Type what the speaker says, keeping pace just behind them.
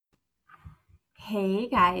Hey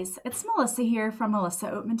guys, it's Melissa here from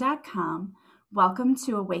melissaoatman.com. Welcome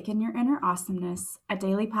to Awaken Your Inner Awesomeness, a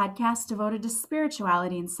daily podcast devoted to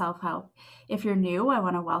spirituality and self help. If you're new, I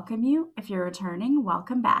want to welcome you. If you're returning,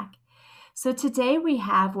 welcome back. So today we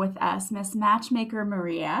have with us Miss Matchmaker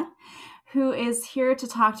Maria, who is here to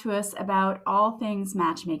talk to us about all things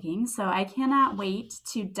matchmaking. So I cannot wait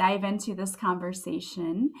to dive into this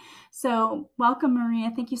conversation. So, welcome,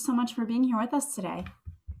 Maria. Thank you so much for being here with us today.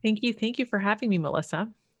 Thank you. Thank you for having me, Melissa.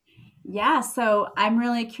 Yeah, so I'm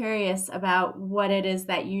really curious about what it is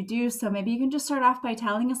that you do. So maybe you can just start off by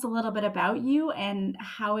telling us a little bit about you and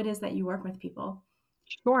how it is that you work with people.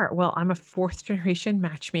 Sure. Well, I'm a fourth generation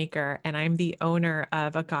matchmaker and I'm the owner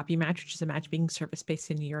of Agape Match, which is a matchmaking service based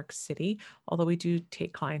in New York City. Although we do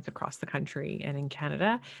take clients across the country and in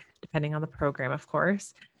Canada, depending on the program, of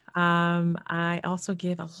course. I also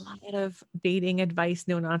give a lot of dating advice,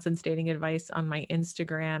 no nonsense dating advice on my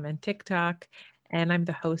Instagram and TikTok. And I'm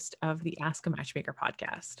the host of the Ask a Matchmaker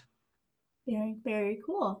podcast. Very, very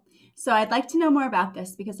cool. So I'd like to know more about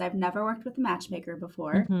this because I've never worked with a matchmaker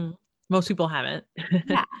before. Mhm. Most people haven't.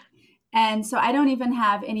 Yeah. And so I don't even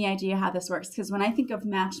have any idea how this works because when I think of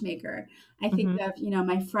matchmaker, I think Mhm. of,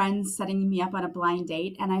 my friends setting me up on a blind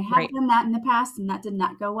date and I have Right. done that in the past and that did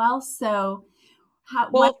not go well. So why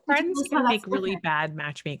Well, don't you tell friends us how can that's make really different? bad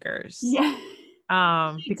matchmakers, Yeah.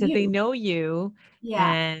 because they Do know you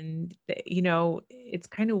yeah. and, it's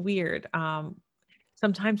kinda weird.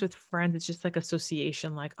 Sometimes with friends, it's just like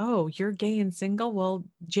association, like, "Oh, you're gay and single? Well,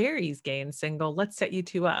 Jerry's gay and single. Let's set you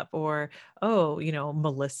 2 up." Or, "Oh,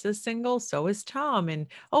 Melissa's single, so is Tom, and,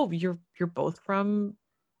 oh, you're both from"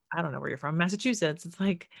 I don't know where you're from, Massachusetts. It's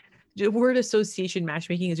like the word association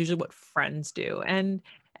matchmaking is usually what friends do. And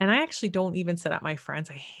I actually don't even set up my friends.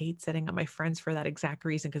 I hate setting up my friends for that exact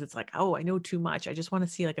reason because it's like, oh, I know too much. I just want to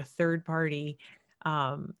see like a third party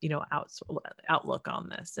outlook on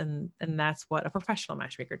this. And that's what a professional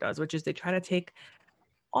matchmaker does, which is they try to take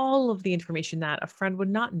all of the information that a friend would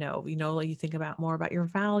not know. Like you think about more about your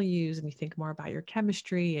values and you think more about your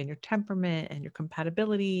chemistry and your temperament and your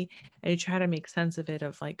compatibility. And you try to make sense of it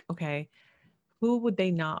of like, okay, who would they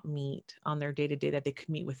not meet on their day to day that they could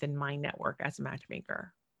meet within my network as a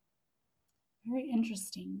matchmaker? Very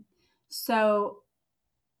interesting. So,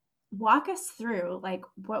 walk us through like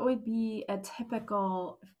what would be a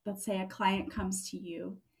typical, let's say a client comes to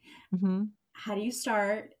you. Mhm. How do you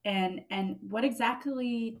start and what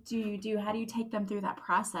exactly do you do? How do you take them through that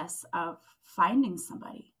process of finding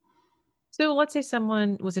somebody? So let's say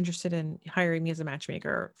someone was interested in hiring me as a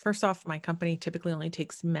matchmaker. First off, my company typically only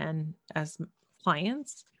takes men as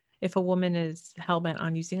clients. If a woman is hell bent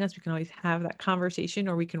on using us, we can always have that conversation,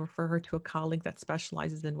 or we can refer her to a colleague that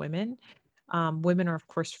specializes in women. Women are, of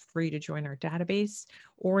course, free to join our database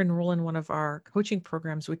or enroll in one of our coaching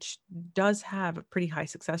programs, which does have a pretty high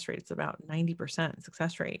success rate. It's about 90%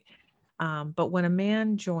 success rate. But when a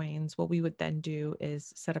man joins, what we would then do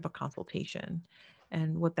is set up a consultation.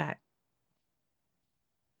 And what that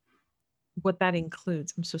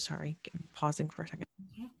includes, I'm so sorry, I'm pausing for a second.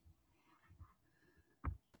 Okay.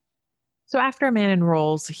 So after a man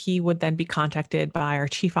enrolls, he would then be contacted by our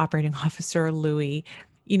chief operating officer, Louis.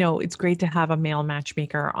 It's great to have a male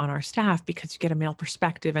matchmaker on our staff because you get a male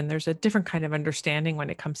perspective and there's a different kind of understanding when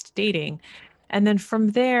it comes to dating. And then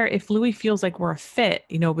from there, if Louis feels like we're a fit,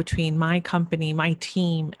 between my company, my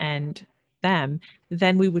team, and them,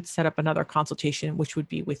 then we would set up another consultation, which would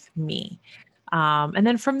be with me. And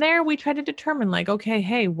then from there, we try to determine like, okay,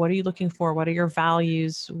 hey, what are you looking for? What are your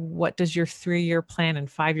values? What does your 3-year plan and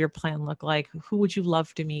 5-year plan look like? Who would you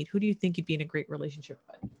love to meet? Who do you think you'd be in a great relationship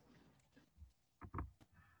with?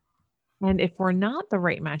 And if we're not the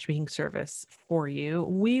right matchmaking service for you,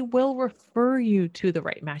 we will refer you to the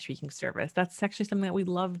right matchmaking service. That's actually something that we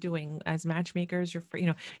love doing as matchmakers. Your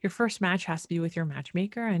first match has to be with your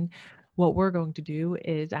matchmaker. And what we're going to do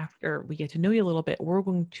is after we get to know you a little bit, we're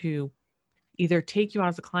going to either take you on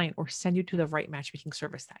as a client or send you to the right matchmaking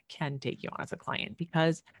service that can take you on as a client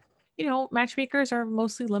because matchmakers are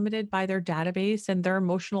mostly limited by their database and their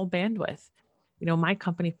emotional bandwidth. My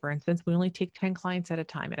company, for instance, we only take 10 clients at a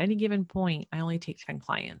time. At any given point, I only take 10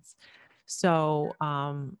 clients. So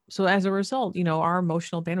as a result, our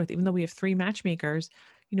emotional bandwidth, even though we have 3 matchmakers,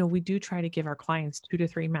 we do try to give our clients 2 to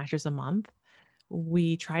 3 matches a month.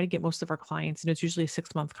 We try to get most of our clients, and it's usually a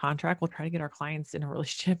 6-month contract. We'll try to get our clients in a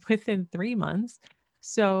relationship within 3 months.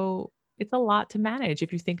 So it's a lot to manage.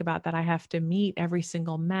 If you think about that, I have to meet every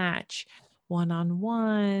single match one on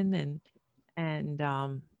one and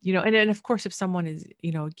then of course if someone is,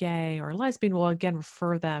 gay or lesbian, we'll again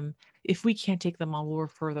refer them. If we can't take them on, we'll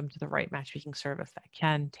refer them to the right matchmaking service that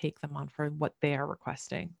can take them on for what they are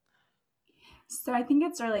requesting. So I think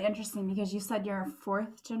it's really interesting because you said you're a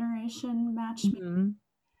fourth generation matchmaker. Mhm.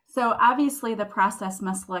 So obviously the process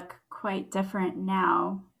must look quite different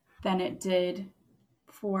now than it did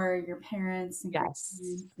for your parents and Yes.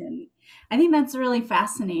 grandparents. And I think that's really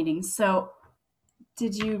fascinating. So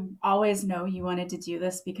did you always know you wanted to do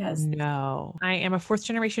this because No, I am a fourth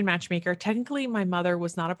generation matchmaker. Technically, my mother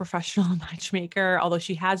was not a professional matchmaker, although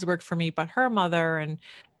she has worked for me, but her mother and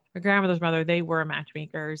my grandmother's mother, they were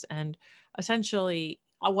matchmakers. And essentially,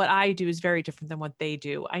 what I do is very different than what they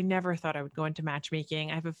do. I never thought I would go into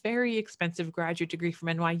matchmaking. I have a very expensive graduate degree from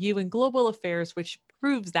NYU in global affairs, which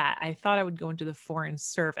proves that. I thought I would go into the foreign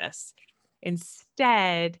service.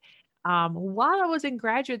 Instead, while I was in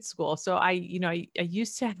graduate school, so I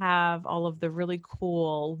used to have all of the really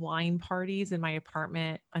cool wine parties in my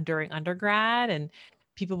apartment during undergrad, and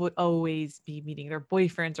people would always be meeting their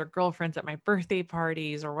boyfriends or girlfriends at my birthday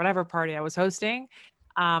parties or whatever party I was hosting.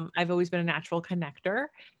 I've always been a natural connector.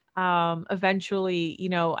 Eventually,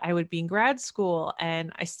 I would be in grad school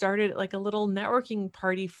and I started like a little networking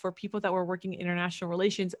party for people that were working in international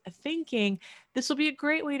relations, thinking this will be a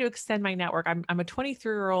great way to extend my network. I'm a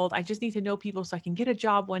 23-year-old. I just need to know people so I can get a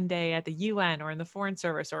job one day at the UN or in the Foreign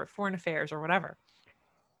Service or Foreign Affairs or whatever.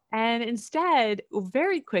 And instead,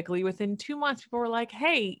 very quickly, within 2 months, people were like,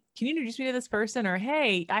 hey, can you introduce me to this person? Or,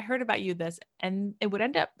 hey, I heard about you this. And it would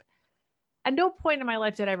end up, at no point in my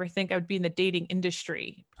life did I ever think I would be in the dating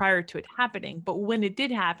industry prior to it happening. But when it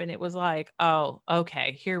did happen, it was like, oh,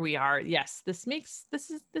 okay, here we are. Yes, this makes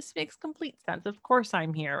complete sense. Of course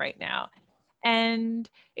I'm here right now. And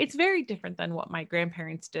it's very different than what my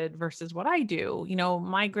grandparents did versus what I do.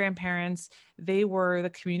 My grandparents, they were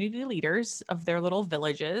the community leaders of their little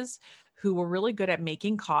villages who were really good at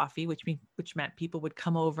making coffee, which meant people would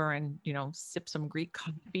come over and, sip some Greek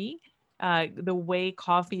coffee. The way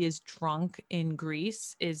coffee is drunk in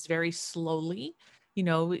Greece is very slowly.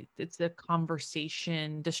 It's a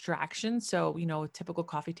conversation distraction. So, a typical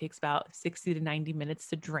coffee takes about 60 to 90 minutes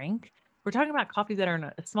to drink. We're talking about coffees that are in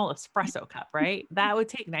a small espresso cup, right? That would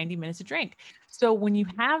take 90 minutes to drink. So when you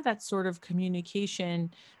have that sort of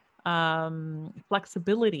communication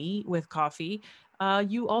flexibility with coffee,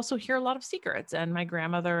 you also hear a lot of secrets. And my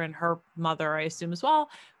grandmother and her mother, I assume as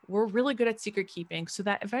well, were really good at secret keeping. So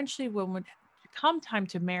that eventually, when would come time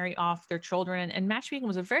to marry off their children, and matchmaking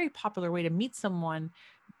was a very popular way to meet someone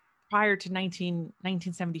prior to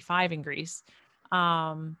 1975 in Greece.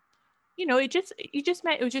 Um, it just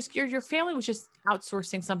meant it was just your family was just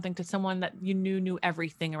outsourcing something to someone that you knew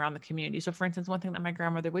everything around the community. So for instance, one thing that my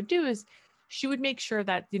grandmother would do is she would make sure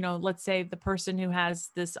that, let's say the person who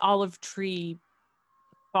has this olive tree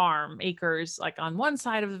farm acres like on one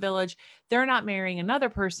side of the village, they're not marrying another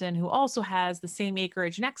person who also has the same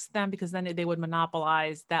acreage next to them, because then they would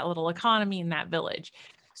monopolize that little economy in that village.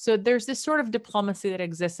 So there's this sort of diplomacy that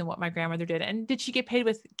exists in what my grandmother did. And did she get paid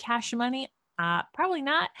with cash money? Probably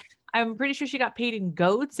not. I'm pretty sure she got paid in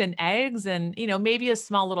goats and eggs and, maybe a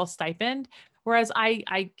small little stipend. Whereas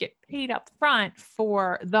I get paid up front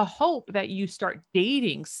for the hope that you start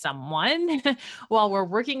dating someone while we're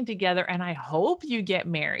working together, and I hope you get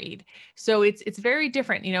married. So it's very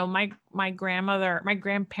different. My grandmother, my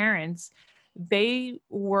grandparents, they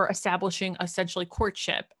were establishing essentially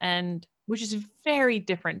courtship, and which is very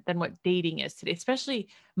different than what dating is today, especially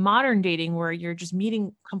modern dating, where you're just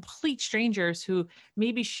meeting complete strangers who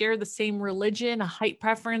maybe share the same religion, a height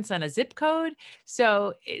preference, and a zip code.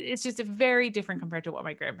 So it's just a very different compared to what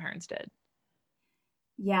my grandparents did.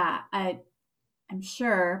 yeah, I'm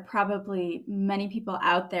sure probably many people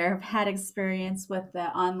out there have had experience with the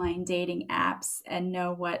online dating apps and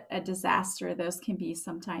know what a disaster those can be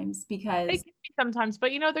sometimes They because can be sometimes,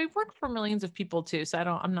 but they work for millions of people too. So I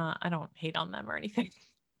don't hate on them or anything.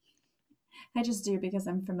 I just do because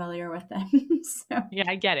I'm familiar with them. So, Yeah,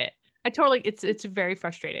 I get it. It's very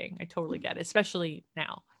frustrating. I totally get it, especially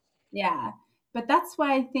now. yeah. But that's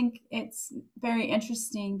why I think it's very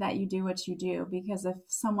interesting that you do what you do because if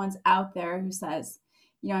someone's out there who says,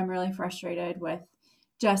 I'm really frustrated with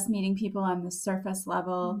just meeting people on the surface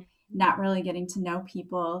level, Mhm. not really getting to know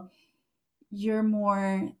people, you're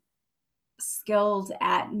more skilled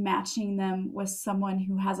at matching them with someone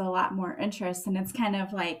who has a lot more interest. And it's kind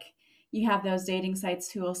of like you have those dating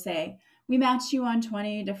sites who will say, we match you on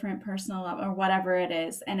 20 different personal or whatever it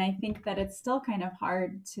is. And I think that it's still kind of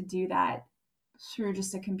hard to do that through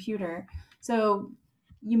just a computer. So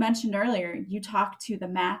you mentioned earlier, you talk to the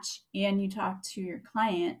match and you talk to your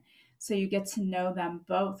client. So you get to know them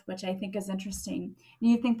both, which I think is interesting. And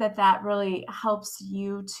you think that that really helps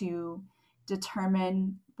you to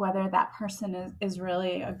determine whether that person is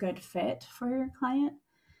really a good fit for your client?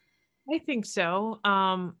 I think so.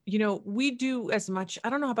 We do as much, I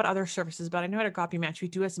don't know about other services, but I know at Agape Match, we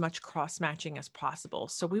do as much cross matching as possible.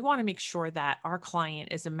 So we want to make sure that our client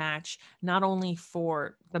is a match, not only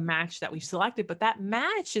for the match that we've selected, but that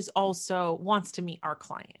match is also wants to meet our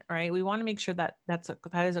client, right? We want to make sure that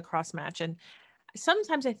that is a cross match. And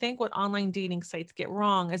sometimes I think what online dating sites get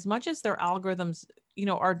wrong, as much as their algorithms,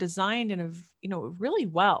 are designed in really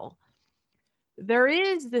well, there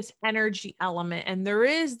is this energy element and there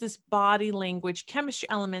is this body language chemistry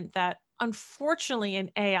element that unfortunately an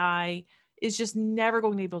AI is just never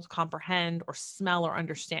going to be able to comprehend or smell or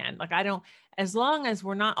understand. Like I don't, as long as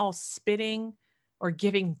we're not all spitting or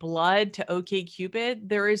giving blood to OK Cupid,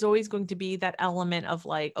 there is always going to be that element of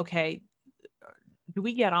like, okay, do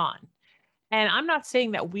we get on? And I'm not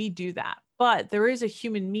saying that we do that, but there is a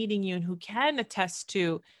human meeting you and who can attest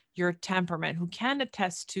to your temperament, who can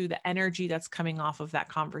attest to the energy that's coming off of that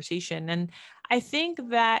conversation. And I think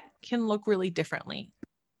that can look really differently.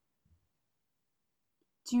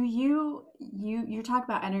 Do you talk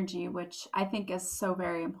about energy, which I think is so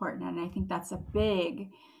very important, and I think that's a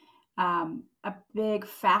big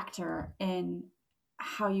factor in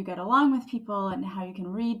how you get along with people and how you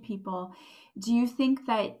can read people. Do you think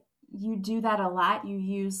that you do that a lot? You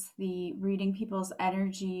use the reading people's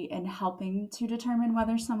energy and helping to determine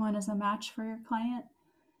whether someone is a match for your client?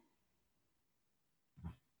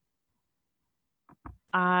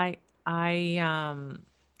 I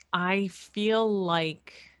I feel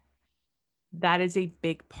like that is a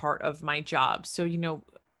big part of my job. So,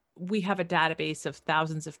 we have a database of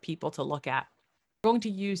thousands of people to look at. We're going to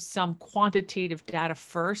use some quantitative data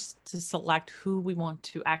first to select who we want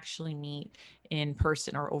to actually meet in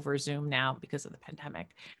person or over Zoom now because of the pandemic.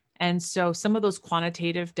 And so some of those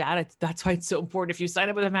quantitative data, that's why it's so important. If you sign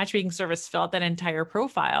up with a matchmaking service, fill out that entire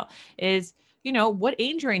profile is, what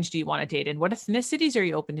age range do you want to date in? What ethnicities are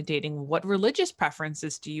you open to dating? What religious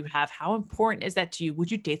preferences do you have? How important is that to you?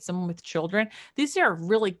 Would you date someone with children? These are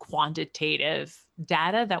really quantitative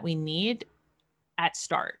data that we need at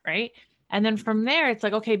start, right? And then from there, it's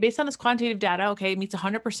like, okay, based on this quantitative data, okay, it meets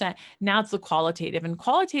 100%. Now it's the qualitative, and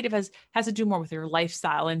qualitative has to do more with your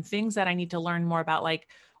lifestyle and things that I need to learn more about. Like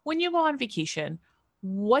when you go on vacation,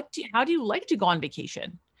 how do you like to go on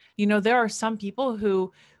vacation? There are some people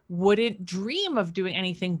who wouldn't dream of doing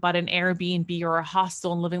anything but an Airbnb or a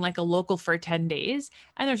hostel and living like a local for 10 days.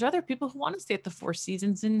 And there's other people who want to stay at the Four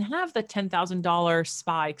Seasons and have the $10,000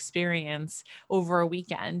 spa experience over a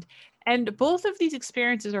weekend. And both of these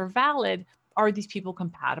experiences are valid. Are these people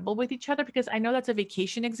compatible with each other? Because I know that's a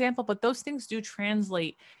vacation example, but those things do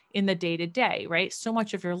translate in the day to day, right? So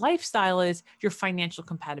much of your lifestyle is your financial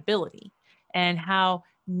compatibility and how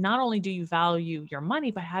not only do you value your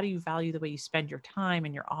money, but how do you value the way you spend your time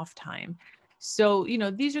and your off time? So,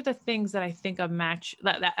 these are the things that I think a match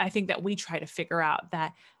that I think that we try to figure out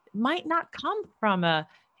that might not come from a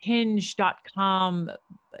hinge.com,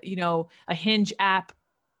 a hinge app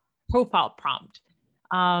profile prompt.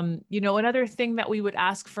 Another thing that we would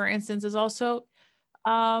ask, for instance, is also,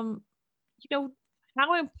 um, you know,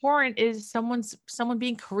 how important is someone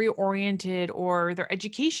being career oriented or their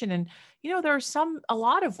education? And there are a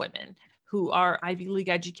lot of women who are Ivy League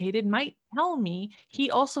educated might tell me he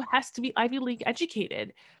also has to be Ivy League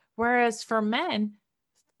educated, whereas for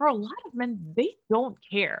a lot of men, they don't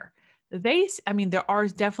care. I mean, there are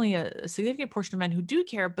definitely a significant portion of men who do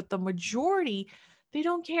care, but the majority, they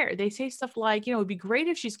don't care. They say stuff like, it'd be great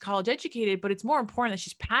if she's college educated, but it's more important that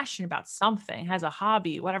she's passionate about something, has a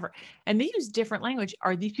hobby, whatever. And they use different language.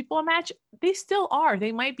 Are these people a match? They still are.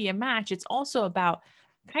 They might be a match. It's also about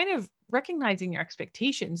kind of recognizing your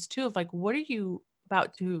expectations too, of like, what are you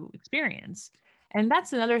about to experience? And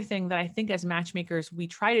that's another thing that I think as matchmakers, we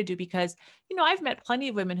try to do because, I've met plenty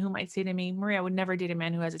of women who might say to me, Maria, I would never date a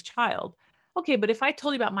man who has a child. Okay, but if I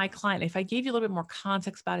told you about my client, if I gave you a little bit more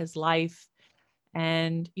context about his life,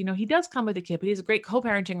 and he does come with a kid, but he has a great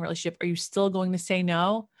co-parenting relationship, are you still going to say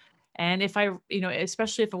no? And if I,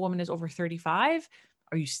 especially if a woman is over 35,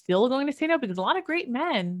 are you still going to say no? Because a lot of great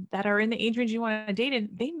men that are in the age range you want to date in,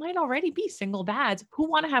 they might already be single dads who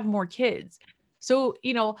want to have more kids. So,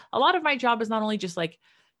 a lot of my job is not only just like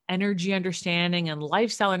energy understanding and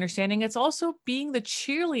lifestyle understanding, it's also being the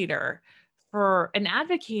cheerleader for and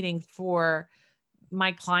advocating for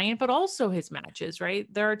my client, but also his matches,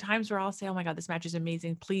 right? There are times where I'll say, oh my God, this match is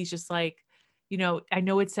amazing. Please just like, I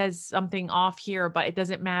know it says something off here, but it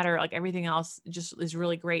doesn't matter. Like everything else just is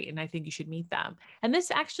really great. And I think you should meet them. And this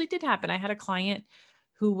actually did happen. I had a client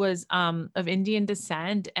who was of Indian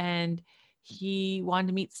descent and he wanted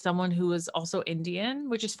to meet someone who was also Indian,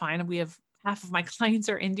 which is fine. We have half of my clients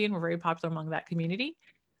are Indian. We're very popular among that community.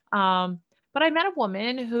 Um, But I met a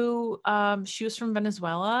woman who, she was from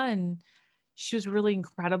Venezuela, and she was really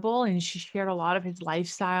incredible, and she shared a lot of his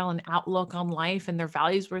lifestyle and outlook on life, and their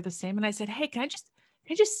values were the same. And I said, "Hey, can I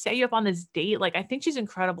just set you up on this date? Like, I think she's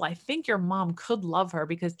incredible. I think your mom could love her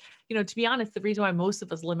because, to be honest, the reason why most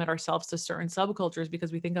of us limit ourselves to certain subcultures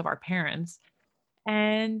because we think of our parents.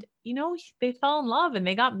 And, they fell in love and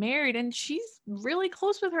they got married, and she's really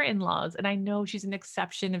close with her in-laws. And I know she's an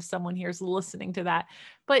exception if someone here is listening to that,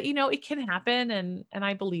 but it can happen. And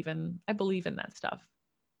I believe in that stuff.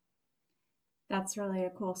 That's really a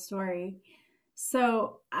cool story.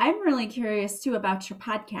 So I'm really curious too about your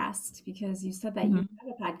podcast because you said that you Mhm. have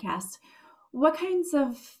a podcast. What kinds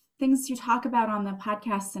of things do you talk about on the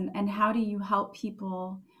podcast, and how do you help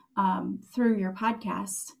people through your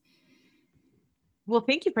podcast? Well,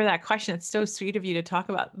 thank you for that question. It's so sweet of you to talk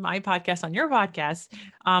about my podcast on your podcast.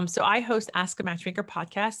 So I host Ask a Matchmaker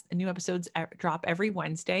podcast, and new episodes drop every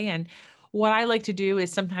Wednesday. And what I like to do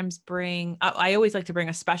is sometimes I always like to bring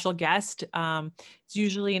a special guest. It's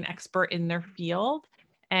usually an expert in their field.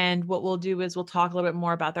 And what we'll do is we'll talk a little bit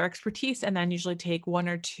more about their expertise and then usually take one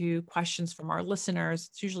or two questions from our listeners.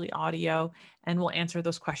 It's usually audio, and we'll answer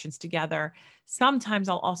those questions together. Sometimes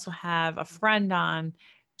I'll also have a friend on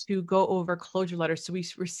to go over closure letters. So we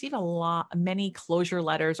receive many closure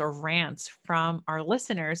letters or rants from our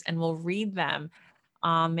listeners, and we'll read them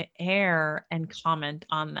on the air and comment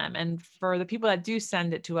on them. And for the people that do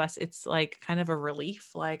send it to us, it's like kind of a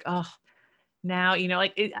relief, like, oh, now,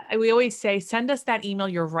 we always say, send us that email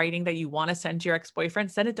you're writing that you want to send to your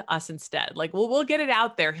ex-boyfriend, send it to us instead. Like, we'll get it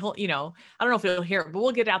out there. I don't know if he'll hear it, but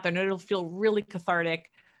we'll get it out there and it'll feel really cathartic.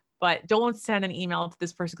 But don't send an email to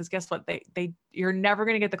this person because guess what? You're never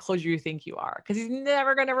going to get the closure you think you are because he's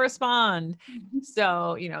never going to respond.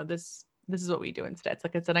 So, this is what we do instead.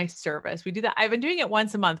 It's a nice service. We do that. I've been doing it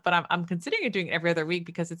once a month, but I'm considering doing it every other week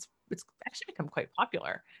because it's actually become quite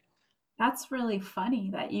popular. That's really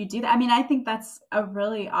funny that you do that. I mean, I think that's a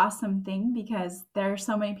really awesome thing because there are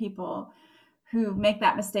so many people who make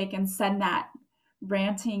that mistake and send that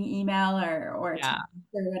ranting email or text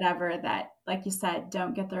Yeah. or whatever that, like you said,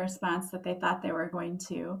 don't get the response that they thought they were going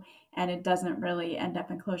to, and it doesn't really end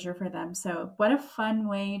up in closure for them. So, what a fun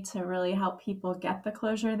way to really help people get the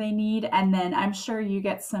closure they need. And then I'm sure you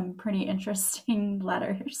get some pretty interesting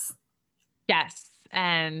letters. Yes.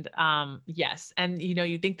 And yes. And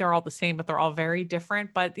you think they're all the same, but they're all very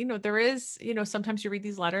different. But there is, sometimes you read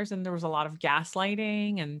these letters and there was a lot of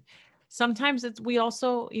gaslighting. And sometimes we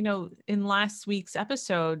also, in last week's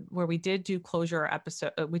episode where we did a closure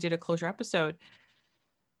episode.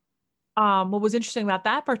 What was interesting about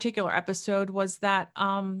that particular episode was that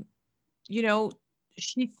you know,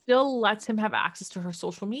 she still lets him have access to her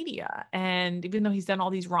social media. And even though he's done all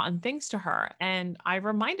these rotten things to her, and I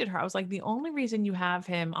reminded her, I was like, the only reason you have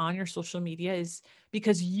him on your social media is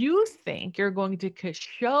because you think you're going to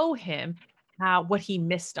show him what he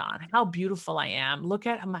missed on, how beautiful I am. Look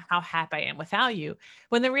at how happy I am without you.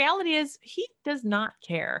 When the reality is, he does not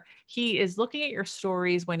care. He is looking at your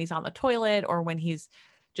stories when he's on the toilet or when he's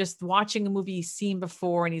just watching a movie he's seen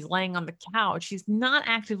before and he's laying on the couch. He's not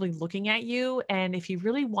actively looking at you. And if he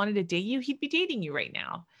really wanted to date you, he'd be dating you right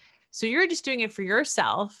now. So you're just doing it for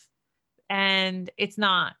yourself. And it's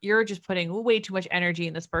not, you're just putting way too much energy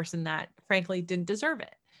in this person that frankly didn't deserve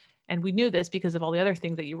it. And we knew this because of all the other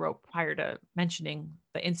things that you wrote prior to mentioning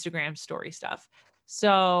the Instagram story stuff.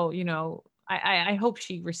 So, I hope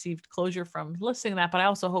she received closure from listening to that, but I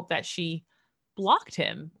also hope that she blocked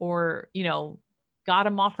him or, got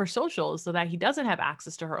him off her socials so that he doesn't have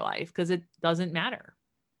access to her life because it doesn't matter.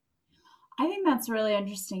 I think that's really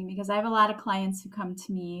interesting because I have a lot of clients who come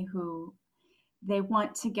to me who they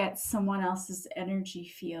want to get someone else's energy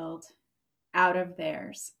field out of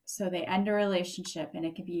theirs. So they end a relationship, and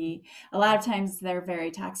it could be a lot of times they're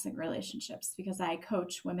very toxic relationships because I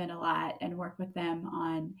coach women a lot and work with them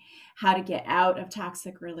on how to get out of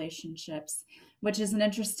toxic relationships, which is an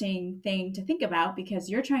interesting thing to think about because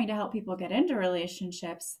you're trying to help people get into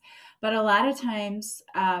relationships. But a lot of times,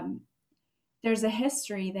 there's a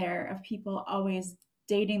history there of people always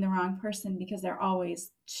dating the wrong person because they're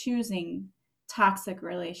always choosing toxic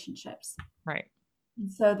relationships. Right.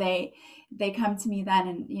 And so they come to me then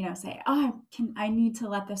and say, "Oh, I need to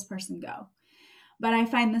let this person go." But I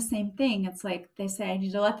find the same thing. It's like they say, "I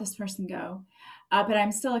need to let this person go," but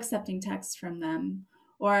I'm still accepting texts from them,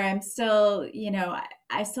 or I'm still,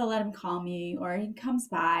 I still let him call me, or he comes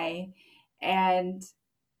by, and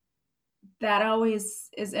that always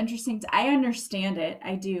is interesting. I understand it.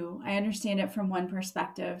 I do. I understand it from one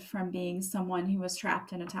perspective, from being someone who was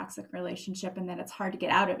trapped in a toxic relationship and that it's hard to get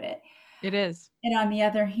out of it. It is. And on the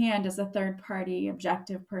other hand, as a third party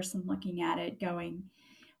objective person looking at it, going,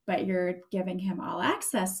 but you're giving him all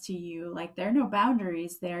access to you. Like there are no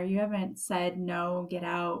boundaries there. You haven't said no, get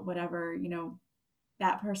out, whatever,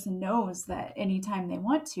 that person knows that anytime they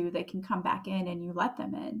want to, they can come back in and you let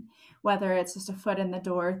them in. Whether it's just a foot in the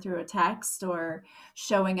door through a text or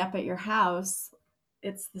showing up at your house,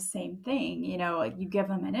 it's the same thing. You give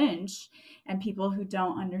them an inch, and people who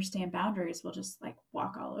don't understand boundaries will just like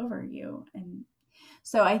walk all over you. And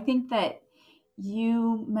so I think that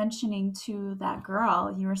you mentioning to that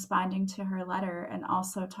girl, you responding to her letter and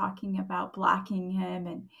also talking about blocking him,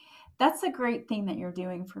 and that's a great thing that you're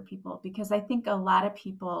doing for people, because I think a lot of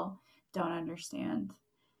people don't understand.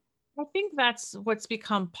 I think that's what's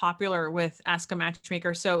become popular with Ask a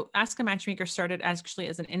Matchmaker. So Ask a Matchmaker started actually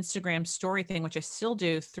as an Instagram story thing, which I still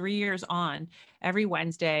do 3 years on. Every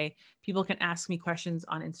Wednesday, people can ask me questions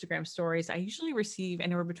on Instagram stories. I usually receive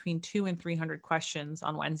anywhere between 2 and 300 questions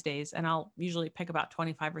on Wednesdays, and I'll usually pick about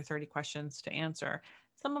 25 or 30 questions to answer.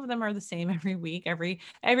 Some of them are the same every week. Every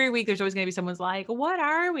week there's always going to be someone's like, "What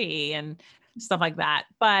are we?" and stuff like that.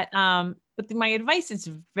 But my advice is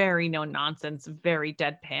very no nonsense, very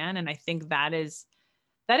deadpan. And I think that is,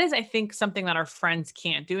 I think, something that our friends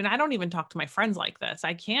can't do. And I don't even talk to my friends like this.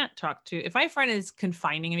 I can't talk to, if my friend is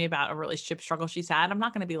confining me about a relationship struggle she's had, I'm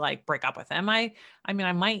not going to be like, break up with them. I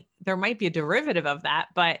mean, there might be a derivative of that,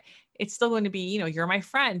 but it's still going to be, you're my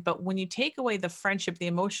friend. But when you take away the friendship, the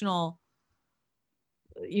emotional,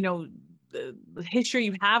 you know, the history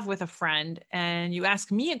you have with a friend, and you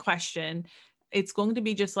ask me a question, it's going to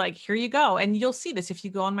be just like, here you go. And you'll see this if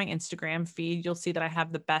you go on my Instagram feed. You'll see that I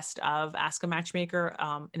have the best of Ask a Matchmaker,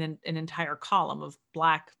 in an entire column of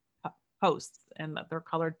Black posts, and that they're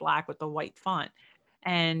colored black with the white font.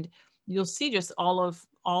 And you'll see just all of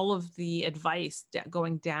the advice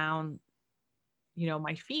going down,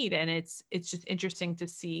 my feed. And it's just interesting to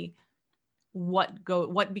see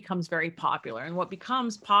what becomes very popular. And what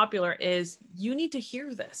becomes popular is, you need to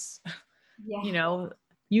hear this. Yeah. you know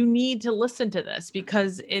you need to listen to this,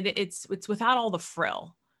 because it's without all the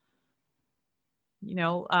frill.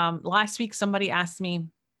 Last week somebody asked me,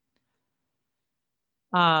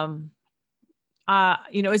 is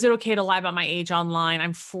it okay to lie about my age online?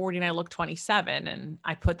 I'm 40 and I look 27. And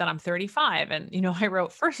I put that I'm 35. And, I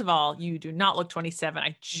wrote, first of all, you do not look 27.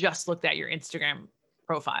 I just looked at your Instagram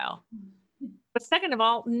profile. But second of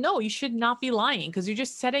all, no, you should not be lying, because you're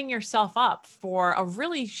just setting yourself up for a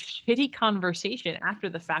really shitty conversation after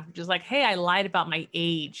the fact, which is like, hey, I lied about my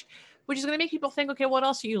age, which is going to make people think, okay, what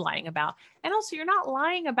else are you lying about? And also, you're not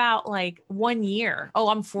lying about like 1 year. Oh,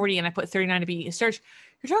 I'm 40 and I put 39 to be a search.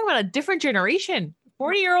 You're talking about a different generation.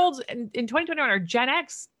 40-year-olds in 2021 are Gen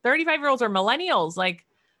X, 35-year-olds are millennials. Like,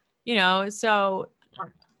 so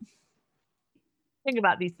think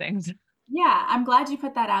about these things. Yeah, I'm glad you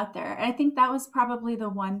put that out there. I think that was probably the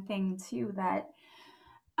one thing too that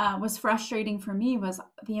was frustrating for me, was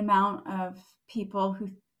the amount of people who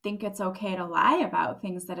think it's okay to lie about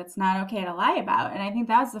things that it's not okay to lie about. And I think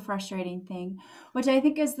that's the frustrating thing, which I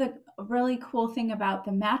think is the really cool thing about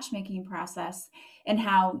the matchmaking process, and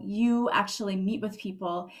how you actually meet with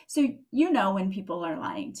people. So when people are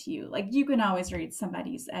lying to you, like you can always read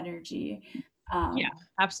somebody's energy. Yeah, Um,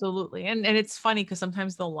 absolutely. And it's funny because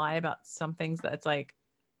sometimes they'll lie about some things that's like,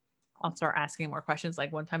 I'll start asking more questions.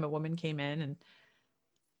 Like one time a woman came in and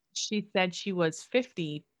she said she was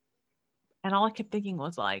 50. And all I kept thinking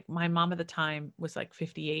was like, my mom at the time was like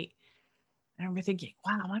 58. And I remember thinking,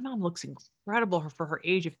 wow, my mom looks incredible for her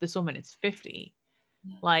age if this woman is 50.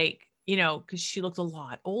 Like, because she looked a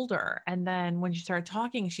lot older. And then when she started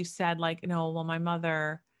talking, she said, like, well, my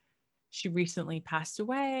mother, she recently passed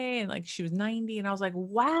away and like she was 90. And I was like,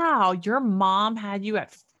 wow, your mom had you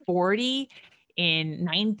at 40 in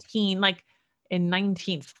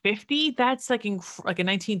 1950. That's like in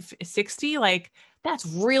 1960. Like, that's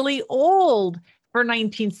really old for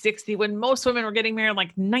 1960, when most women were getting married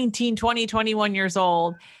like 19, 20, 21 years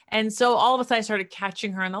old. And so all of a sudden I started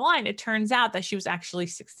catching her on the line. It turns out that she was actually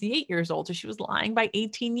 68 years old. So she was lying by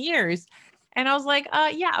 18 years. And I was like,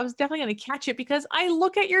 yeah, I was definitely going to catch it because I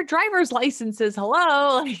look at your driver's licenses.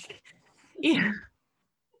 Hello. Like, yeah.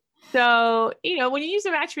 So, when you use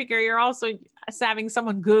a matchmaker, you're also having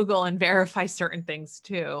someone Google and verify certain things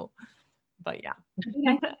too. But yeah. And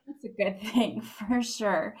I think that's a good thing for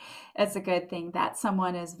sure. It's a good thing that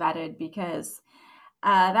someone is vetted, because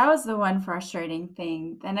that was the one frustrating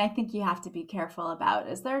thing. And I think you have to be careful about,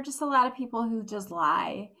 is there are just a lot of people who just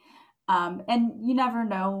lie. And you never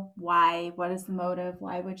know why. What is the motive?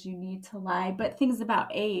 Why would you need to lie? But things about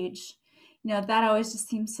age, That always just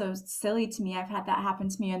seems so silly to me. I've had that happen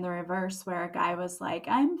to me in the reverse where a guy was like,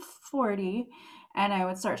 I'm 40. And I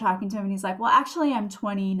would start talking to him and he's like, well, actually, I'm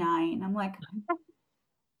 29. I'm like,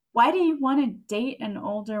 why do you want to date an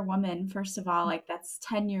older woman? First of all, like that's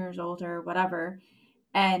 10 years older, whatever.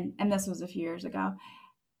 And this was a few years ago.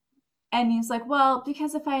 And he's like, well,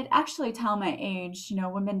 because if I'd actually tell my age,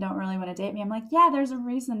 women don't really want to date me. I'm like, yeah, there's a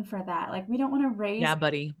reason for that. Like, we don't want to raise. Yeah,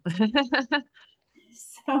 buddy.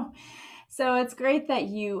 So, so it's great that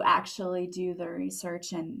you actually do the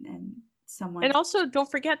research and And someone. also don't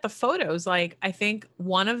forget the photos. Like I think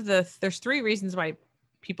there's three reasons why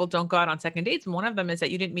people don't go out on second dates. And one of them is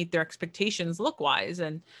that you didn't meet their expectations look wise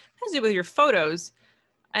and has to do with your photos.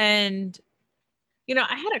 And,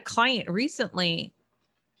 I had a client recently.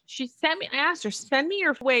 I asked her, send me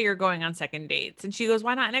your way you're going on second dates. And she goes,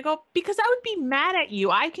 why not? And I go, because I would be mad at you.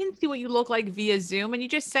 I can see what you look like via Zoom. And you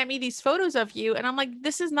just sent me these photos of you. And I'm like,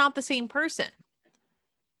 this is not the same person.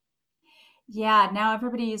 Yeah, now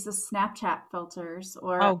everybody uses Snapchat filters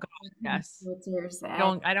or Oh God, yes. filters.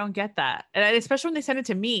 I don't get that. And especially when they send it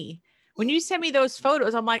to me. When you send me those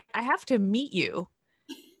photos, I'm like, I have to meet you.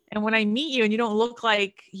 And when I meet you and you don't look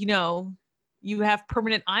like, you have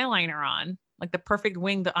permanent eyeliner on, like the perfect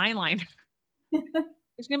winged eyeliner,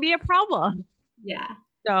 there's gonna be a problem. Yeah.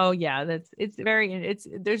 So yeah,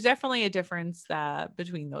 there's definitely a difference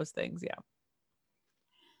between those things. Yeah.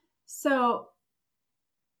 So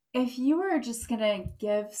if you were just going to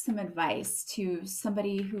give some advice to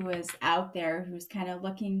somebody who is out there who's kind of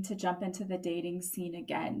looking to jump into the dating scene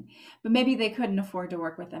again, but maybe they couldn't afford to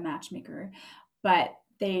work with a matchmaker, but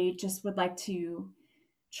they just would like to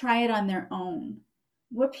try it on their own,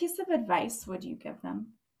 what piece of advice would you give them?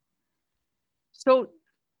 So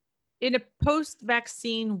in a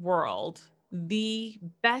post-vaccine world, the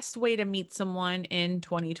best way to meet someone in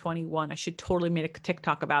 2021, I should totally make a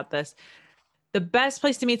TikTok about this. The best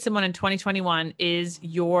place to meet someone in 2021 is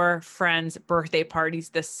your friends' birthday parties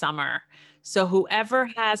this summer. So whoever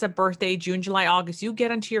has a birthday, June, July, August, you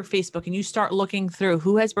get onto your Facebook and you start looking through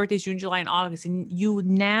who has birthdays June, July, and August. And you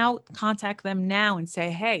now contact them now and say,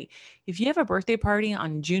 hey, if you have a birthday party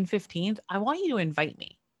on June 15th, I want you to invite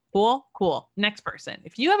me. Cool, cool. Next person.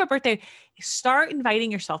 If you have a birthday, start inviting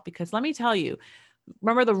yourself because let me tell you,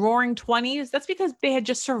 remember the roaring 20s? That's because they had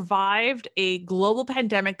just survived a global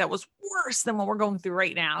pandemic that was worse than what we're going through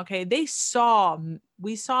right now. Okay. We saw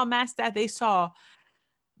mass death.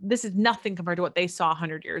 This is nothing compared to what they saw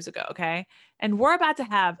 100 years ago. Okay. And we're about to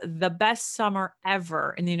have the best summer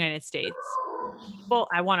ever in the United States.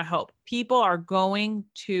 I want to hope people are going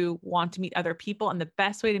to want to meet other people. And the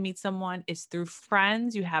best way to meet someone is through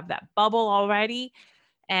friends. You have that bubble already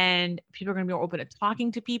and people are going to be more open to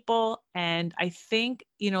talking to people. And I think,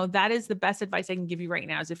 that is the best advice I can give you right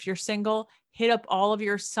now is if you're single, hit up all of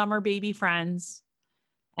your summer baby friends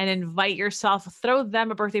and invite yourself, throw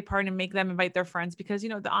them a birthday party and make them invite their friends because,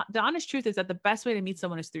 the honest truth is that the best way to meet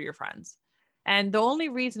someone is through your friends. And the only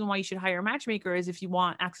reason why you should hire a matchmaker is if you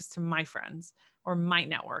want access to my friends or my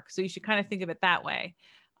network. So you should kind of think of it that way.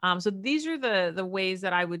 So these are the ways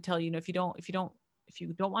that I would tell if you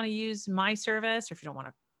don't want to use my service or if you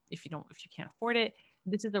can't afford it,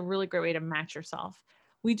 this is a really great way to match yourself.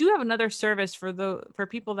 We do have another service for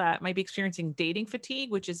people that might be experiencing dating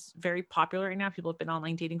fatigue, which is very popular right now. People have been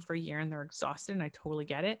online dating for a year and they're exhausted, and I totally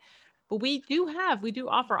get it. But we do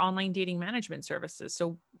offer online dating management services.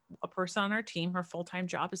 So a person on our team, her full-time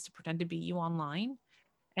job is to pretend to be you online,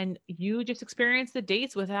 and you just experience the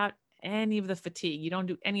dates without any of the fatigue. You don't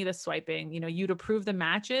do any of the swiping. You'd approve the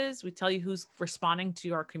matches. We tell you who's responding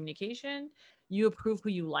to our communication. You approve who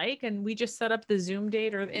you like, and we just set up the Zoom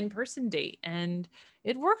date or in-person date, and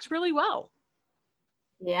it works really well.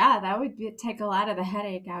 Yeah, that would take a lot of the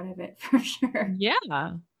headache out of it for sure. Yeah.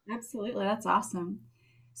 Absolutely. That's awesome.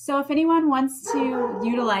 So if anyone wants to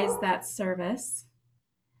utilize that service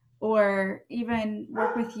or even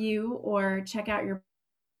work with you or check out your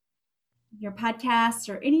podcast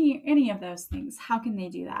or any of those things, how can they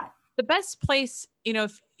do that? The best place,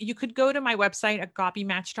 if you could go to my website at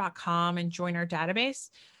agapematch.com and join our database.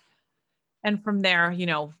 And from there,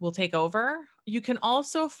 we'll take over. You can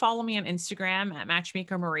also follow me on Instagram at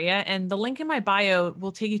Matchmaker Maria. And the link in my bio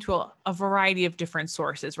will take you to a variety of different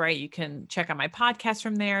sources, right? You can check out my podcast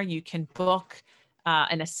from there. You can book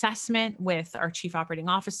an assessment with our chief operating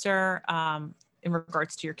officer in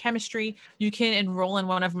regards to your chemistry. You can enroll in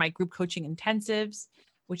one of my group coaching intensives,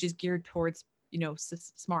 which is geared towards,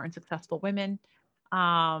 smart and successful women.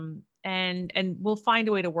 And we'll find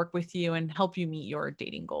a way to work with you and help you meet your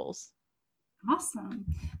dating goals. Awesome.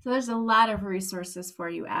 So there's a lot of resources for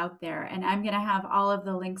you out there, and I'm going to have all of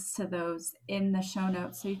the links to those in the show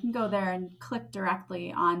notes. So you can go there and click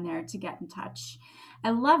directly on there to get in touch.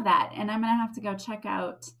 I love that. And I'm going to have to go check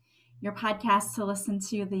out your podcast to listen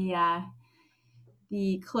to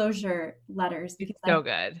the closure letters It's because so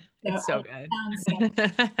good. It's so it good. sounds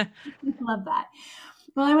so. Love that.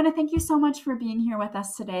 Well, I want to thank you so much for being here with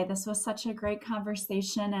us today. This was such a great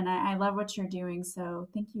conversation, and I love what you're doing. So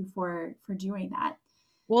thank you for doing that.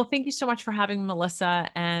 Well, thank you so much for having Melissa.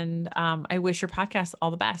 And I wish your podcast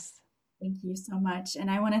all the best. Thank you so much.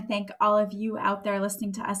 And I want to thank all of you out there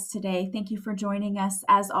listening to us today. Thank you for joining us.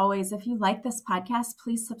 As always, if you like this podcast,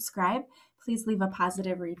 please subscribe. Please leave a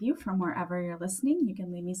positive review from wherever you're listening. You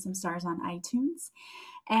can leave me some stars on iTunes.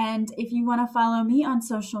 And if you want to follow me on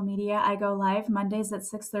social media, I go live Mondays at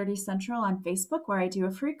 6:30 Central on Facebook, where I do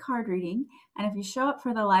a free card reading. And if you show up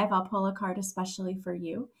for the live, I'll pull a card especially for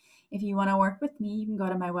you. If you want to work with me, you can go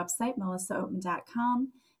to my website,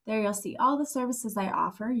 melissaoatman.com. There you'll see all the services I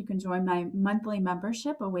offer. You can join my monthly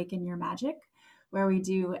membership, Awaken Your Magic, where we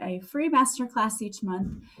do a free masterclass each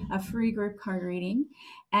month, a free group card reading.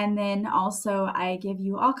 And then also I give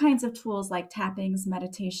you all kinds of tools like tappings,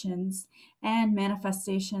 meditations, and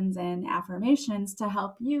manifestations and affirmations to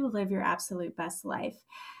help you live your absolute best life.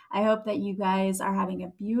 I hope that you guys are having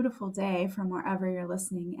a beautiful day from wherever you're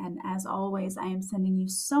listening. And as always, I am sending you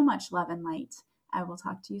so much love and light. I will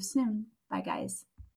talk to you soon. Bye, guys.